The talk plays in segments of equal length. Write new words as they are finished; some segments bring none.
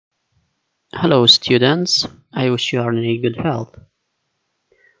Hello students, I wish you are in a good health.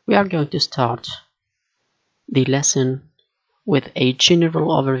 We are going to start the lesson with a general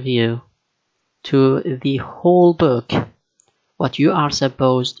overview to the whole book, what you are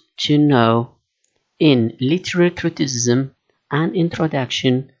supposed to know in Literary Criticism, An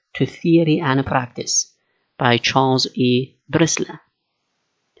Introduction to Theory and Practice by Charles E. Bressler.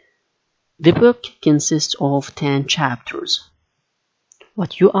 The book consists of 10 chapters.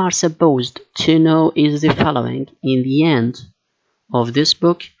 What you are supposed to know is the following. In the end of this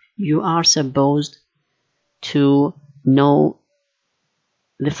book, you are supposed to know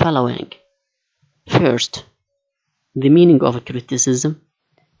the following. First, the meaning of criticism,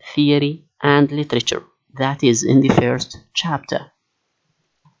 theory, and literature. That is in the first chapter.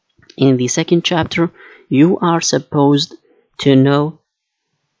 In the second chapter, you are supposed to know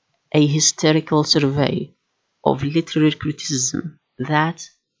a historical survey of literary criticism. That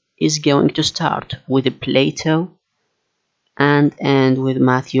is going to start with Plato and end with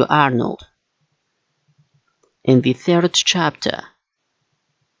Matthew Arnold. In the third chapter,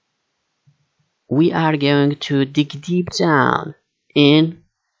 we are going to dig deep down in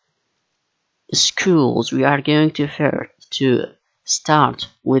schools. We are going to start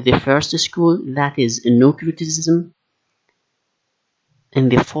with the first school, that is no criticism. In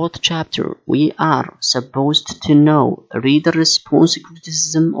the fourth chapter, we are supposed to know reader response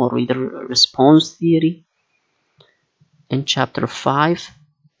criticism or reader response theory. In chapter 5,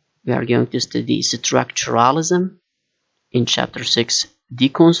 we are going to study structuralism. In chapter 6,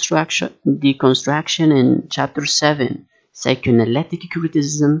 deconstruction. In chapter 7, psychoanalytic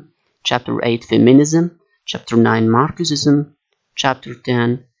criticism. Chapter 8, feminism. Chapter 9, Marxism. Chapter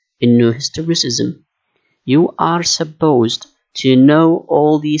 10, new historicism. You are supposed to know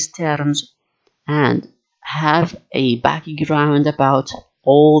all these terms and have a background about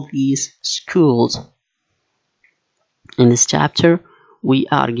all these schools. In this chapter, we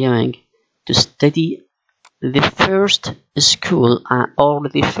are going to study the first school or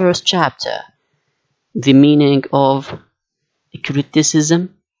the first chapter, the meaning of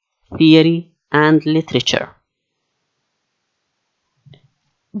criticism, theory, and literature.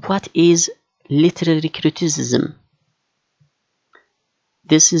 What is literary criticism?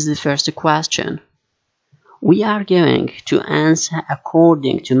 This is the first question. We are going to answer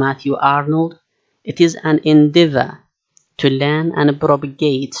according to Matthew Arnold. It is an endeavor to learn and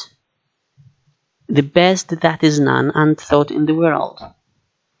propagate the best that is known and thought in the world.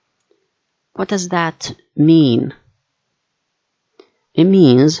 What does that mean? It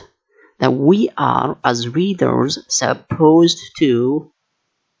means that we are, as readers, supposed to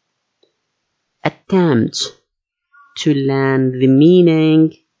attempt to learn the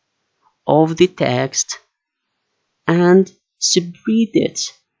meaning of the text and spread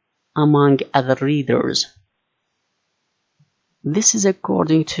it among other readers. This is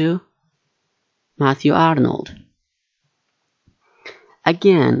according to Matthew Arnold.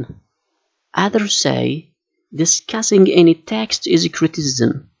 Again, others say discussing any text is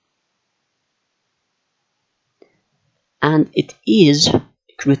criticism, and it is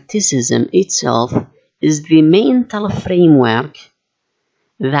criticism itself is the mental framework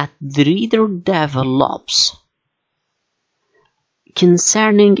that the reader develops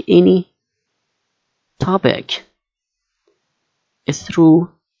concerning any topic. Through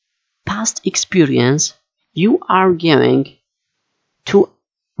past experience, you are going to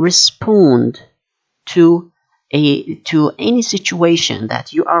respond to any situation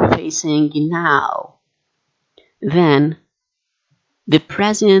that you are facing now. Then your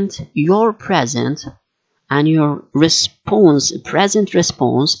present and your present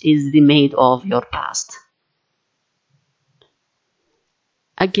response is the made of your past.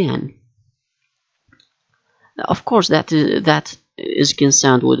 Again, of course, that is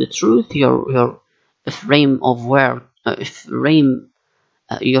concerned with the truth, your frame of work,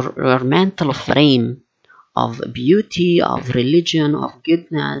 your mental frame of beauty, of religion, of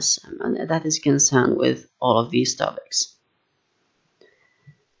goodness, and that is concerned with all of these topics.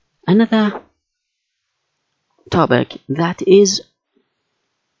 Another topic, that is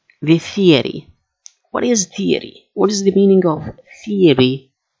the theory. What is theory? What is the meaning of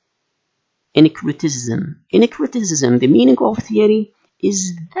theory in criticism? In criticism, the meaning of theory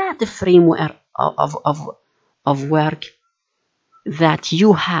is that framework of work that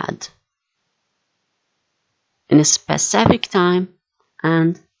you had in a specific time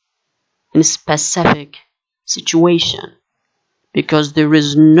and in a specific situation, because there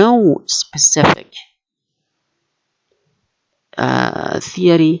is no specific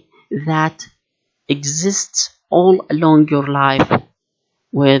theory that exists all along your life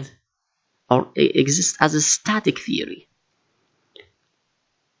with or exists as a static theory.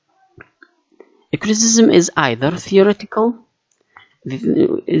 A criticism is either theoretical,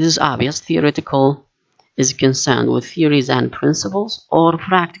 it is obvious, theoretical is concerned with theories and principles, or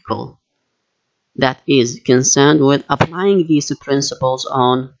practical, that is concerned with applying these principles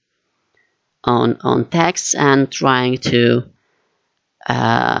on texts and trying to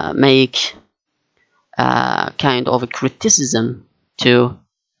make kind of a criticism to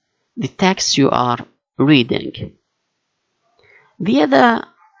the text you are reading. The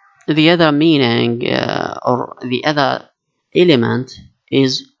other meaning or the other element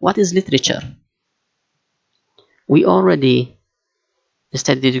is, what is literature? We already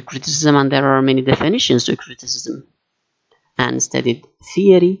studied criticism, and there are many definitions to criticism, and studied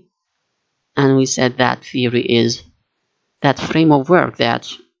theory, and we said that theory is that frame of work that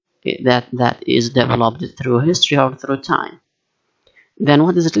is developed through history or through time. Then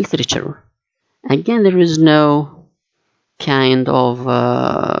what is literature? Again, there is no kind of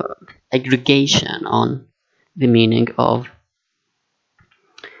aggregation on the meaning of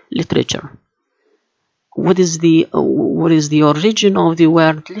literature. What is the origin of the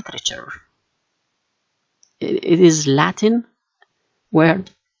word literature? It is Latin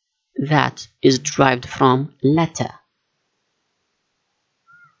word that is derived from letter,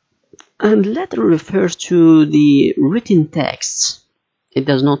 and letter refers to the written texts. It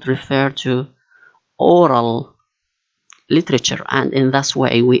does not refer to oral literature, and in this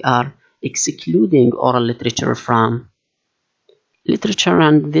way we are excluding oral literature from literature,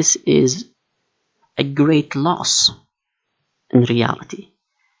 and this is a great loss in reality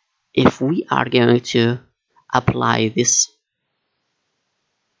if we are going to apply this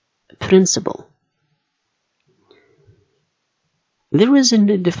principle. There is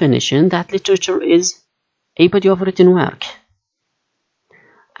a definition that literature is a body of written work,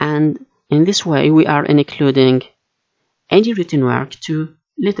 and in this way we are including any written work to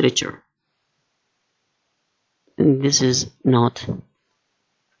literature. And this is not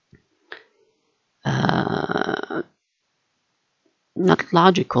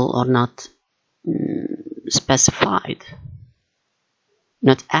logical or not specified,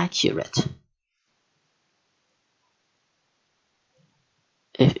 not accurate.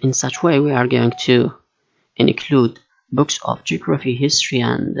 If in such way we are going to include books of geography, history,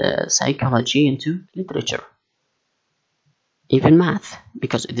 and psychology into literature, even math,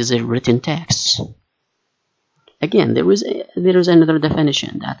 because it is a written text. Again, there is another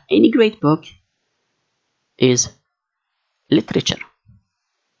definition that any great book is literature.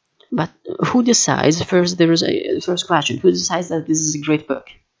 But who decides? First, there is a first question: who decides that this is a great book?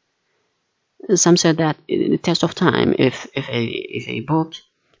 Some said that in the test of time, if a book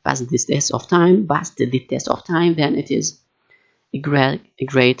passes this test of time, then it is a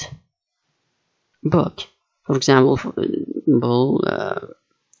great book. For example,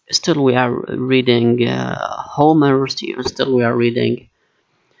 still we are reading Homer, still we are reading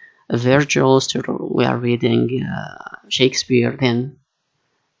Virgil, still we are reading Shakespeare, then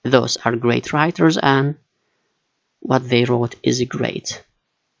those are great writers and what they wrote is great.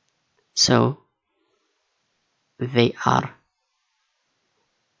 So they are,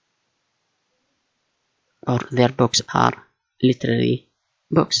 or their books are literary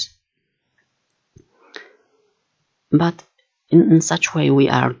books. But in such way we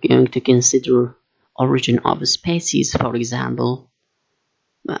are going to consider origin of a species, for example,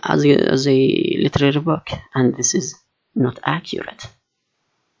 as a literary book, and this is not accurate.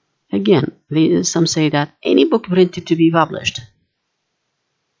 Again, some say that any book printed to be published.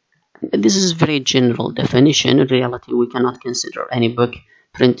 This is a very general definition. In reality, we cannot consider any book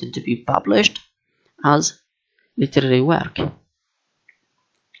printed to be published as literary work.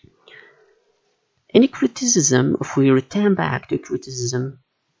 Any criticism, if we return back to criticism,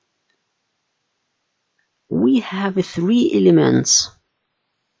 we have three elements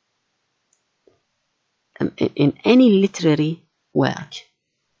in any literary work.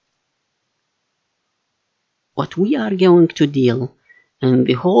 What we are going to deal in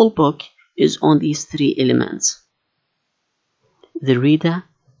the whole book is on these three elements: the reader,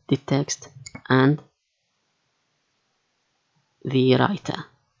 the text, and the writer.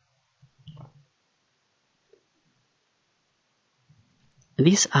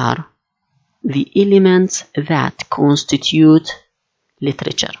 These are the elements that constitute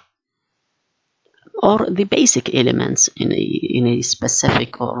literature, or the basic elements in a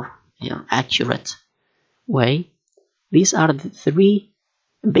specific or accurate way. These are the three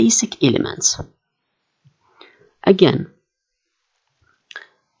basic elements. Again,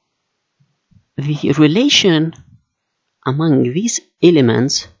 the relation among these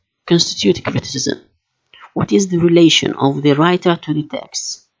elements constitute criticism? What is the relation of the writer to the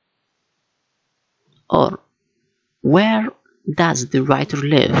text? Or where does the writer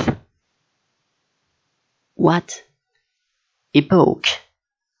live? What epoch?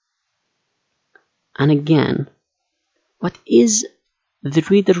 And again, what is the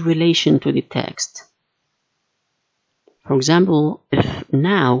reader relation to the text? For example, if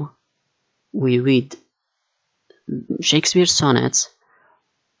now we read Shakespeare's sonnets,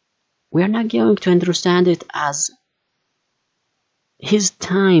 we are not going to understand it as his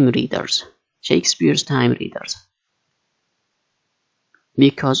time readers, Shakespeare's time readers,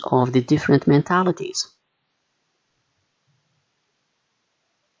 because of the different mentalities.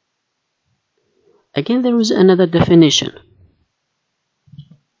 Again, there is another definition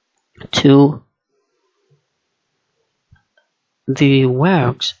to the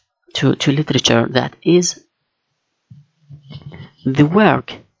works, to literature, that is the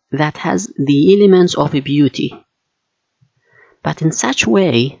work that has the elements of a beauty, but in such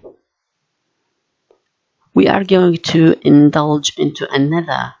way we are going to indulge into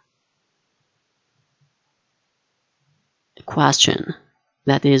another question,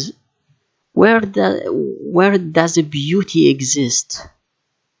 that is, where does the beauty exist?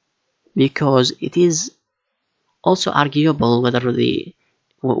 Because it is also arguable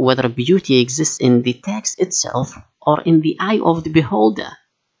whether beauty exists in the text itself or in the eye of the beholder.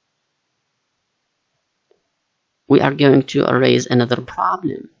 We are going to raise another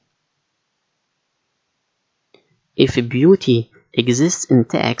problem. If beauty exists in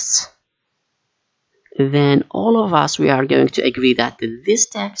texts, then all of us, we are going to agree that this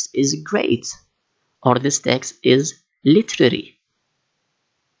text is great or this text is literary.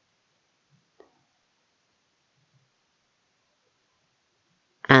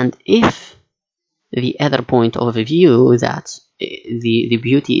 And if the other point of view, that the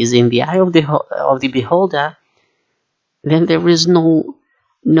beauty is in the eye of the beholder, then there is no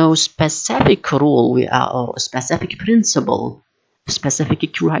specific rule or specific principle,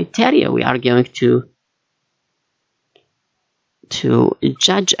 specific criteria we are going to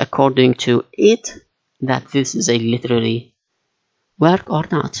judge according to it that this is a literary work or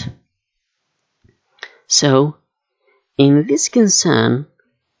not. So in this concern,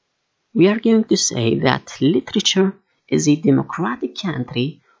 we are going to say that literature is a democratic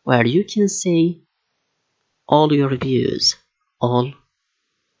country where you can say all your views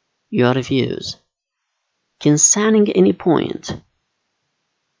concerning any point,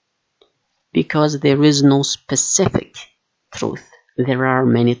 because there is no specific truth. There are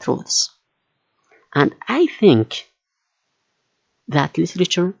many truths. And I think that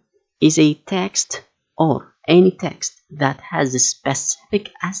literature is a text, or any text, that has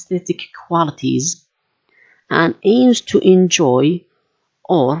specific aesthetic qualities and aims to enjoy,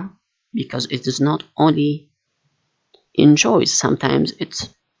 or because it is not only enjoys, sometimes it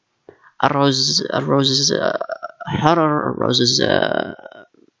arouses horror, arouses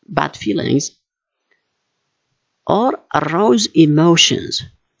bad feelings, or arouse emotions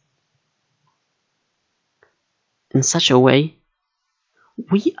in such a way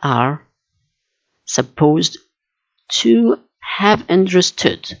we are supposed to have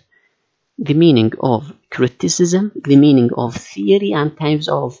understood the meaning of criticism, the meaning of theory and types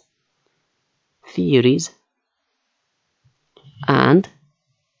of theories, and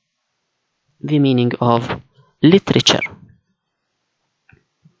the meaning of literature.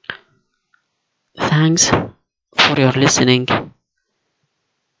 Thanks for your listening,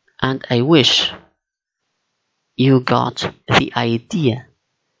 and I wish you got the idea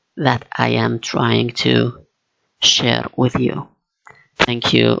that I am trying to share with you.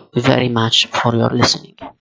 Thank you very much for your listening.